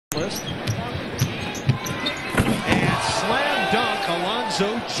Wallace. And slam dunk, Alonzo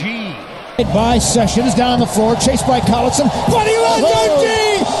Gee. By Sessions down the floor, chased by Collison. But Alonzo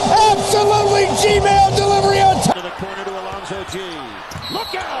Gee! Absolutely Gmail delivery on top. To the corner to Alonzo Gee.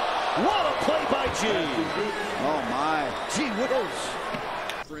 Look out! What a play by Gee. Oh my. Gee whittles.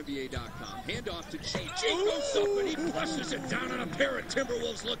 For NBA.com. Hand off to Gee. Gee goes up and he flushes it down on a pair of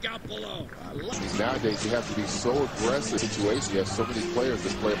Timberwolves. Look out below. Nowadays, you have to be so aggressive situation. You have so many players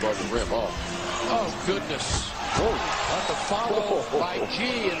that play above the rim. Oh, goodness. What the follow by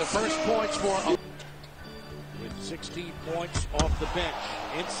Gee in the first points for... With 16 points off the bench.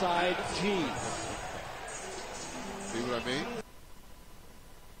 Inside Gee. See what I mean?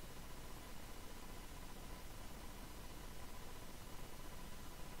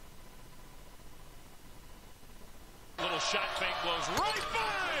 Little shot fake blows right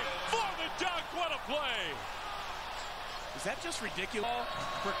by for the dunk. What a play. Is that just ridiculous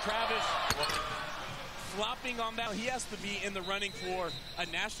for Travis? Flopping on that, he has to be in the running for a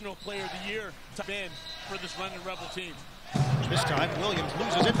National Player of the Year to win for this London Rebel team. This time, Williams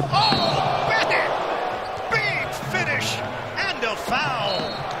loses it. Oh, Bennett! Big finish and a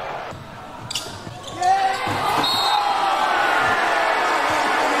foul.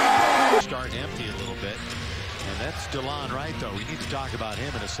 Starting empty a little bit. And that's DeLon right, though. We need to talk about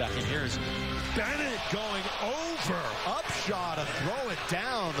him in a second. Here's Bennett going over. Upshot to throw it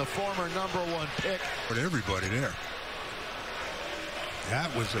down. The former #1 pick. But everybody there.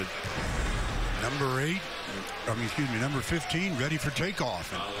 That was a number 15, ready for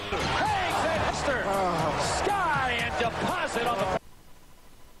takeoff. Sky and deposit on the...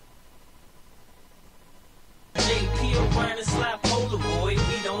 JP O'Brien slap Polaroid.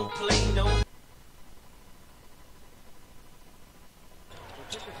 We don't play no...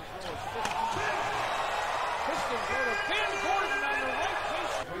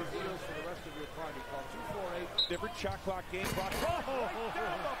 Different shot clock, game clock. Oh,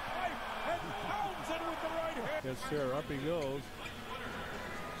 down the pipe and pounds it with the right hand. Yes, sir. Up he goes.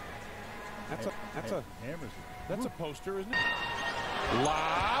 That's a poster, isn't it?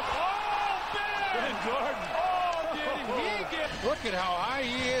 Lob. Oh, Ben Gordon. Oh, did he get... Look at how high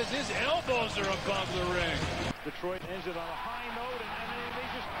he is. His elbows are above the ring. Detroit ends it on a high note, and they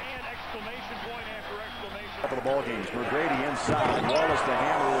just add exclamation point after exclamation. Couple of ball games. McGrady inside. Wallace the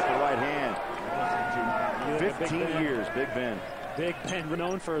hammer with the right hand. 15 years, Big Ben. Big Ben,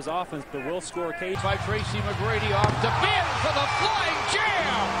 known for his offense, but will score case. By Tracy McGrady off to Ben for the flying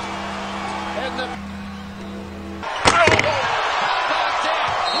jam. And the... How about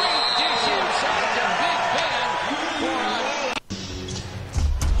that? Great dish inside to Big Ben.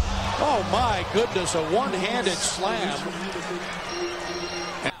 Oh, my goodness, a one-handed slam.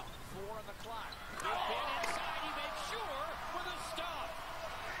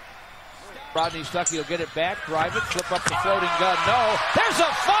 Rodney Stuckey will get it back, drive it, flip up the floating gun. No, there's a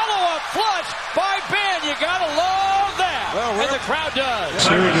follow-up flush by Ben. You gotta love that. Well, and the crowd does.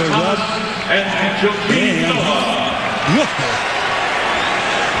 Here he goes up.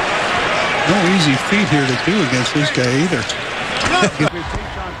 No easy feat here to do against this guy either.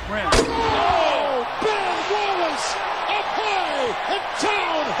 Oh, Ben Wallace up high and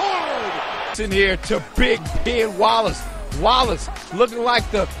down hard. It's in here to Big Ben Wallace. Wallace looking like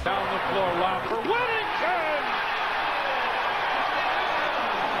the... Down the floor, lob for Wennington.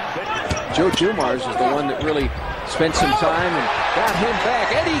 Joe Dumars is the one that really spent some time and got him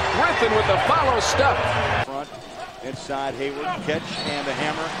back. Eddie Griffin with the follow stuff. Front, inside Haywood, catch and a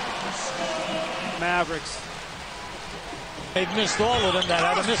hammer. Mavericks. They've missed all of them that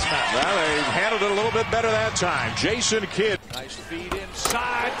had a mismatch. Well, they handled it a little bit better that time. Jason Kidd. Nice feed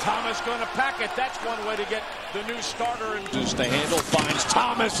inside. Thomas going to pack it. That's one way to get the new starter. And just the handle finds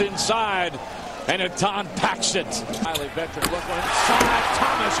Thomas inside. And Etan packs it. Highly veteran look inside.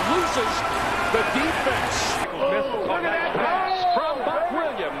 Thomas loses the defense. Look at that pass from Buck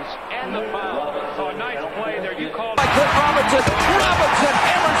Williams and the foul. So a nice play there. You called it. Robinson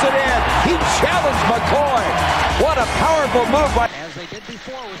hammers it in. He challenged McCoy. What a powerful move by... As they did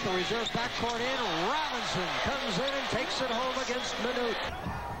before with the reserve backcourt in, Robinson comes in and takes it home against Manute.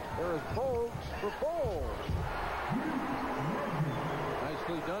 There is Bogues for Bol.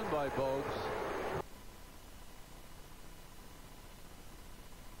 Nicely done by Bogues.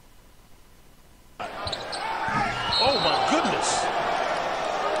 Oh, my goodness.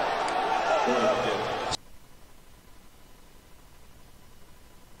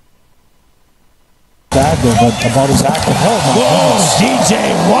 But about his active. Oh, DJ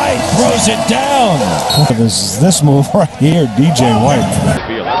White throws it down. This move right here, DJ White.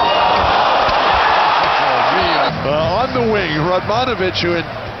 On the wing, Radmanovic, who had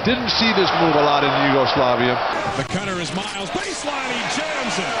Didn't see this move a lot in Yugoslavia. The cutter is Miles. Baseline, he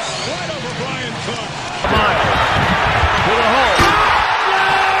jams it. Right over Brian Cook. Miles to the hole.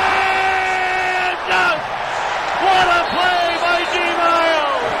 What a play by G.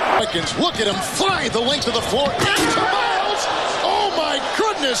 Miles! Look at him fly the length of the floor. Into Miles! Oh my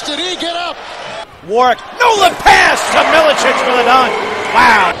goodness, did he get up? Warwick, Nolan pass to Milicic for the dunk.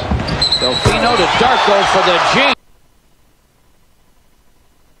 Wow. Delfino to Darko for the G.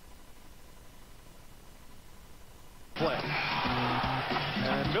 Play.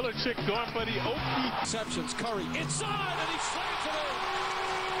 And Milicic going for the OP. Exceptions. Curry inside, and he slams it in.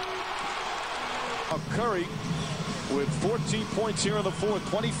 Curry with 14 points here in the fourth,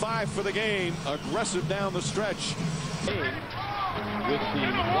 25 for the game. Aggressive down the stretch. With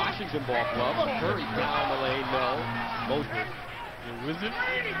the Washington ball club, Curry down the lane, no. Moser. The Wizard.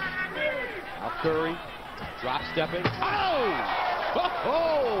 Now Curry, drop stepping.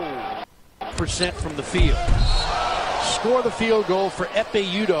 Oh! Percent from the field. Score the field goal for Ekpe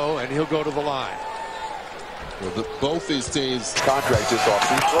Udoh, and he'll go to the line. Well, both these teams contract this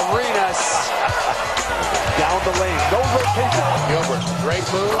offseason. Arenas down the lane, no rotation. Gilbert, great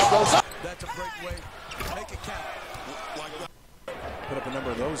move, goes up. That's a great way to make it count. Put up a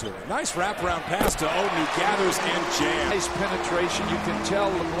number of those here. Nice wraparound pass to Odom, who gathers and jams. Nice penetration. You can tell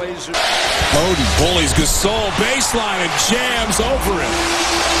the Blazers. Odom bullies Gasol baseline and jams over him.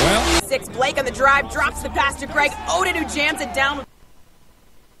 Well, 6 Blake on the drive, drops the pass to Greg Oden, who jams it down.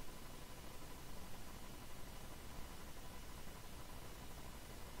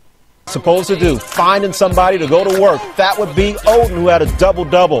 Supposed to do, finding somebody to go to work. That would be Odom, who had a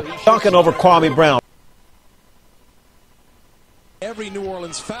double-double, dunking over Kwame Brown. Every New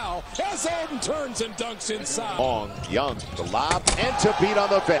Orleans foul as Odom turns and dunks inside. Long, Young, the lob, and Thabeet on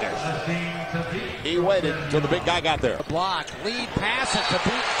the finish. He waited until the big guy got there. Block, lead pass, and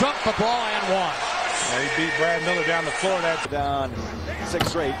Thabeet dunked the ball and one. He beat Brad Miller down the floor. That's Down 6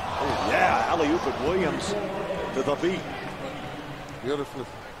 straight. Oh, yeah, alley-oop at Williams to the beat. Beautiful.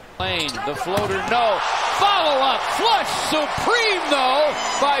 Lane, the floater, no. Follow-up, flush, supreme, though,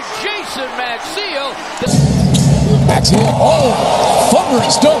 by Jason Maxiel. Maxiel, footwork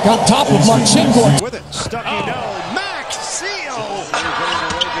dunk on top of Marchenko. With it, Stucky, no. Maxiel!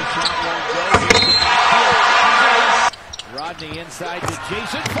 Rodney inside to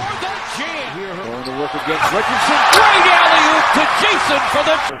Jason for the jam. Going to work against Richardson. Great alley-oop to Jason for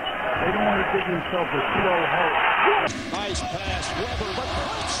the... They don't want to give themselves a 2-0 hole. Nice pass, Weber, but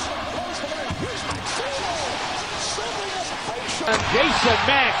and Jason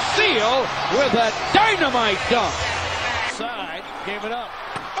Maxiel with a dynamite dunk. side, gave it up.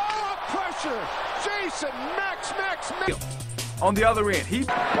 Oh, pressure! Jason Max. On the other end, he...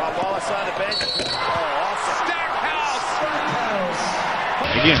 While Wallace on the bench. Oh, awesome. Stackhouse!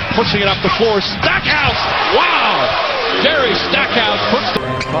 Again, pushing it up the floor. Stackhouse! Wow! Jerry Stackhouse puts the...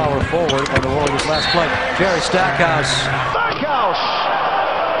 Power forward on the Warriors' last play. Jerry Stackhouse. Stackhouse!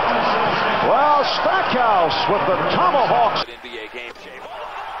 Well, Stackhouse with the tomahawks. NBA game shape.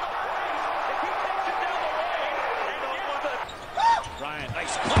 Ryan,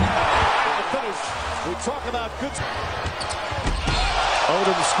 nice finish. We talk about good...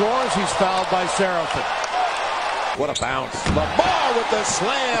 Odom scores. He's fouled by Seraphin. What a bounce. Lamar with the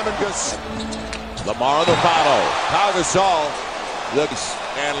slam and just... Lamar on the follow. Pau Gasol looks,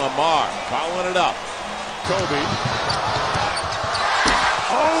 and Lamar following it up. Kobe.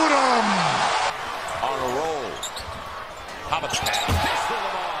 Odom on a roll. How about the pass? For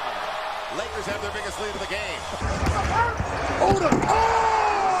Lamar. Lakers have their biggest lead of the game. Odom.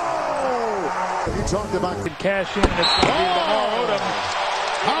 Oh! You talked about cash in, and it's going to be Lamar Odom.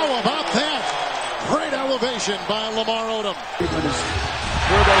 How about that? Great elevation by Lamar Odom.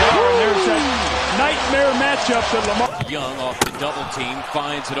 Where they are, and there's that nightmare matchup that Lamar... Young off the double team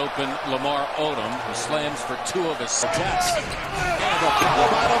finds it open. Lamar Odom, who slams for 2 of his attempts. And a foul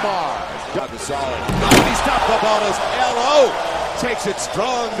by Lamar. Got the solid. He stopped the bonus. L.O. takes it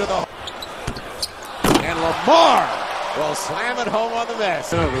strong to the... And Lamar will slam it home on the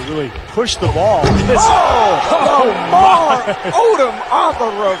mess. Really push the ball. Lamar Odom on the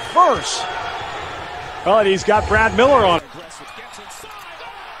reverse. Well, and he's got Brad Miller on.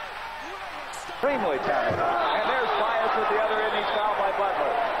 Extremely talented. And there's Bias at the other end. He's fouled by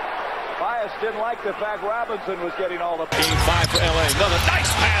Butler. Bias didn't like the fact Robinson was getting all the... Game 5 for L.A. Another nice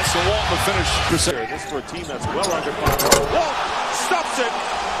pass to Walt to finish. This is for a team that's well under 500. Walt stops it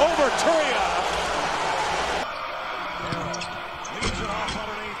over Turiaf. Leads it off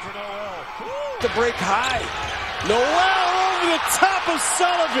underneath for Noel. The break high. Noel over the top of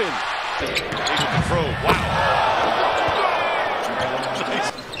Sullivan. Throw. Wow.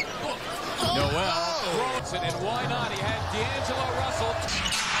 Iverson, and why not? He had D'Angelo Russell.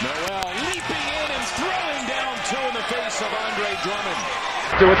 Noel leaping in and throwing down two in the face of Andre Drummond.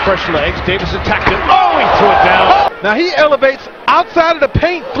 With fresh legs, Davis attacked it. Oh, he threw it down. Now he elevates outside of the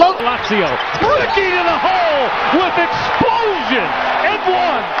paint, float. Lazio looking in the hole with explosion and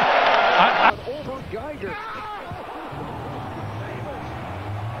one. Over Geiger.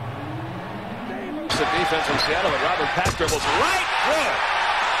 The defense from Seattle, and Robert pass dribbles right through.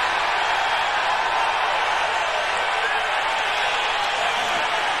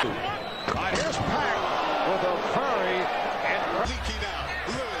 Here's Pack with a Curry and leaking out.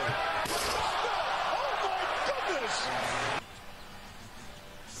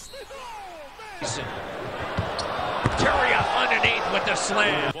 Turiaf underneath with the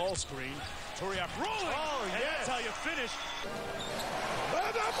slam. Ball screen. Turiaf rolling. Oh, yeah. That's how you finish.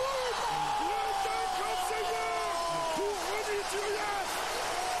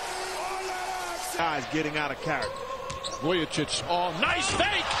 Guys getting out of character. Vujacic, oh, nice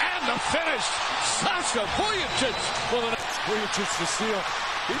fake, and the finish. Sasha Vujacic. Vujacic to steal.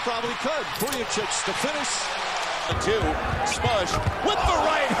 He probably could. Vujacic to finish. Two. Smush with the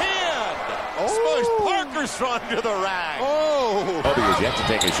right hand. Smush Parker's thrown to the rack. Oh. Obi was yet to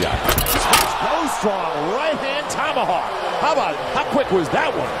take a shot. Smush goes strong. Right hand tomahawk. How quick was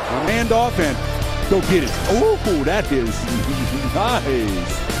that one? Hand off and go get it. Oh, that is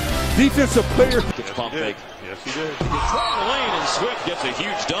nice. Defensive player. Pump fake. Yes, he did. Control the lane, and Swift gets a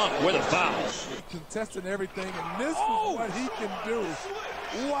huge dunk with a foul. Contesting everything, and this is what he can do.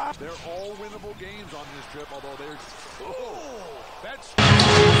 Wow. They're all winnable games on this trip, although they're... that's...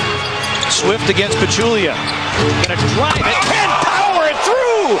 Swift against Pachulia. Gonna drive it and power it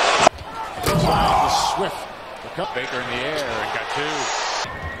through. Swift. Baker in the air and got two.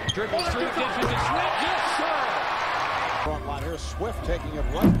 Dribbles through, gets it to Swift. Yes, sir. Front line. Here's Swift taking it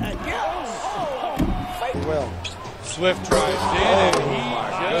right. And well. Swift drives in, and he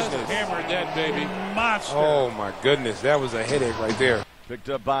just hammered that baby. Monster. Oh my goodness, that was a headache right there. Picked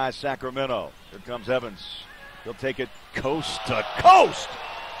up by Sacramento. Here comes Evans. He'll take it coast to coast.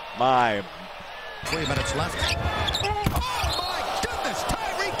 3 minutes left. Oh my goodness!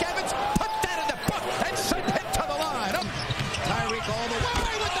 Tyreke Evans put that in the book and sent it to the line. Tyreke all the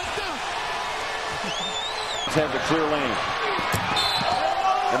way with the dunk. Have the clear lane.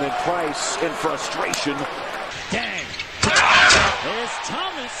 And then Price in frustration. Dang. There's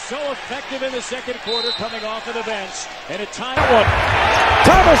Thomas, so effective in the second quarter coming off of the bench. And a time one.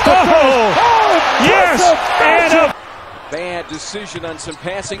 Thomas to finish. Oh, yes. And a Bad decision on some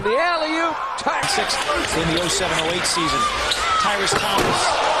passing. The alley-oop. Tyrus in the 07-08 season. Tyrus Thomas.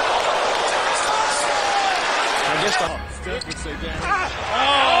 I guess the Steph would say that.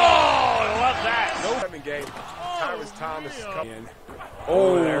 Oh, I love that. No game. Tyrus Thomas is coming in.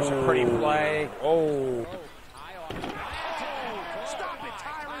 Oh, there's a pretty play. Oh.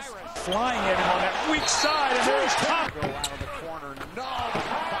 Flying at him on that weak side, and there's Thomas. Go out of the corner. No,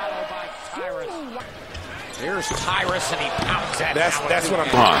 followed by Tyrus. There's Tyrus, and he pounds that. That's what I'm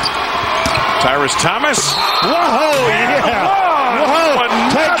on. Tyrus Thomas. whoa, yeah. Whoa,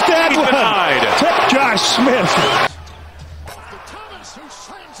 take that denied. one. Josh Smith. Thomas who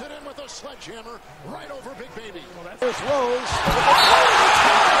slams it in with a sledgehammer right over Big Baby. There's Rose.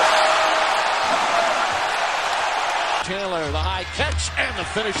 Chandler, the high catch, and the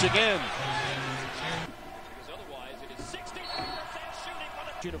finish again. Otherwise, it is 60% shooting for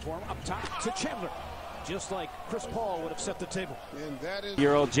the uniform up top to Chandler. Just like Chris Paul would have set the table. And that is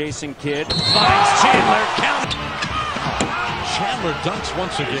Year-old Jason Kidd finds Chandler. Count. Chandler dunks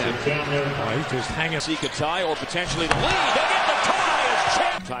once again. He's just hanging. Seek a tie or potentially the lead. They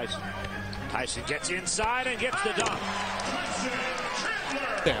get the tie. Tyson gets inside and gets the dunk.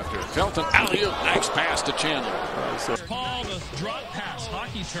 After Felton alley-oop, nice pass to Chandler. Paul, the drop pass,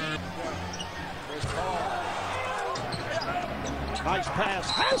 hockey term. Nice pass.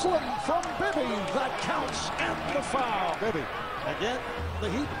 Haslem from Bibby. That counts. And the foul. Bibby. Again, the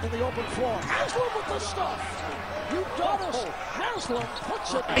Heat in the open floor. Haslem with the stuff. Udonis Haslem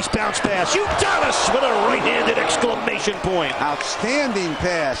puts it. Nice bounce pass. Udonis with a right-handed exclamation point. Outstanding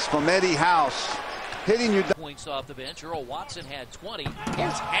pass from Eddie House. Hitting you. Points off the bench. Earl Watson had 20.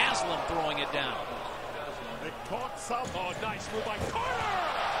 Here's Haslem throwing it down. They caught some. Oh, nice move by Carter.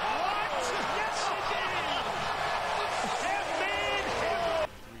 What? Yes, he did.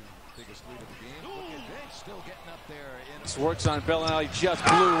 Biggest lead of the game. Look at Vince still getting up there. Works on Bellinelli, just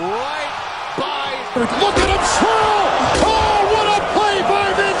blew right by. look at him swirl! Oh, what a play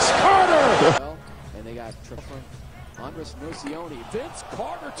by Vince Carter! And they got Andres Nocioni. Vince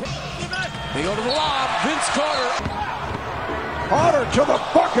Carter takes They go to the lob. Vince Carter. Carter to the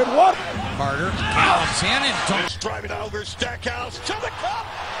bucket. What? Carter counts in and dunks. Driving over Stackhouse to the cup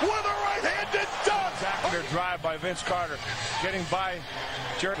with a right-handed dunk. After drive by Vince Carter, getting by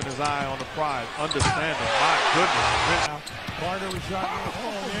Jerry with his eye on the prize. Understanding, my goodness. Carter was shot.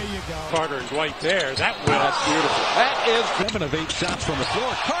 Oh, there you go. Carter's right there. That's beautiful. That is 7 of 8 shots from the floor.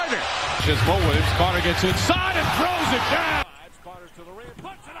 Carter just forwards. Carter gets inside and throws it down. Carter to the rim,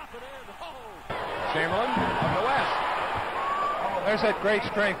 puts it up and in. Oh. Chamberlain of the West. Oh, there's that great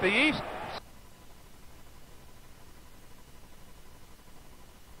strength. The East.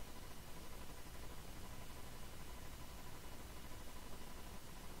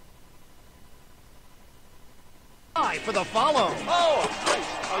 For the follow. Oh,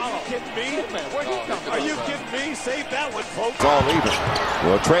 are you kidding me? Where'd he come from? Are you kidding me? Save that one, folks. It's all even.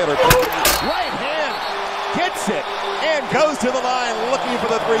 Well, trailer. Right hand gets it and goes to the line looking for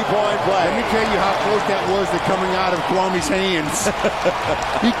the three-point play. Let me tell you how close that was to coming out of Kwame's hands.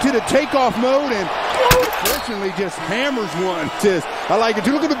 He did a takeoff mode and fortunately just hammers one. Says, I like it.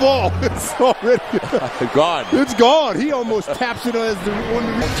 Look at the ball. It's already gone. It's gone. He almost taps it as the one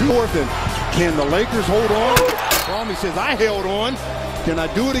to fourth. And can the Lakers hold on? Kwame says, I held on. Can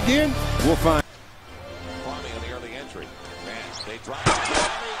I do it again? We'll find. Kwame on the early entry. Man, they drop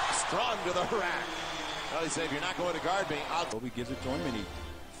Kwame strong to the rack. Well, he said, if you're not going to guard me, I'll. Kobe gives it to him and he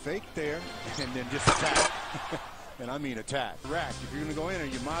faked there and then just attack. And I mean attack. Rack. If you're going to go in there,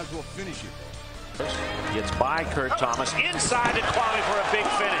 you might as well finish it. Gets by Kurt Thomas. Inside to Kwame for a big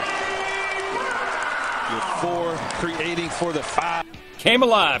finish. With 4 creating for the 5. Came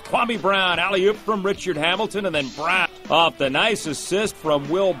alive. Kwame Brown, alley-oop from Richard Hamilton, and then Brown off the nice assist from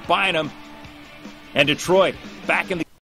Will Bynum. And Detroit back in the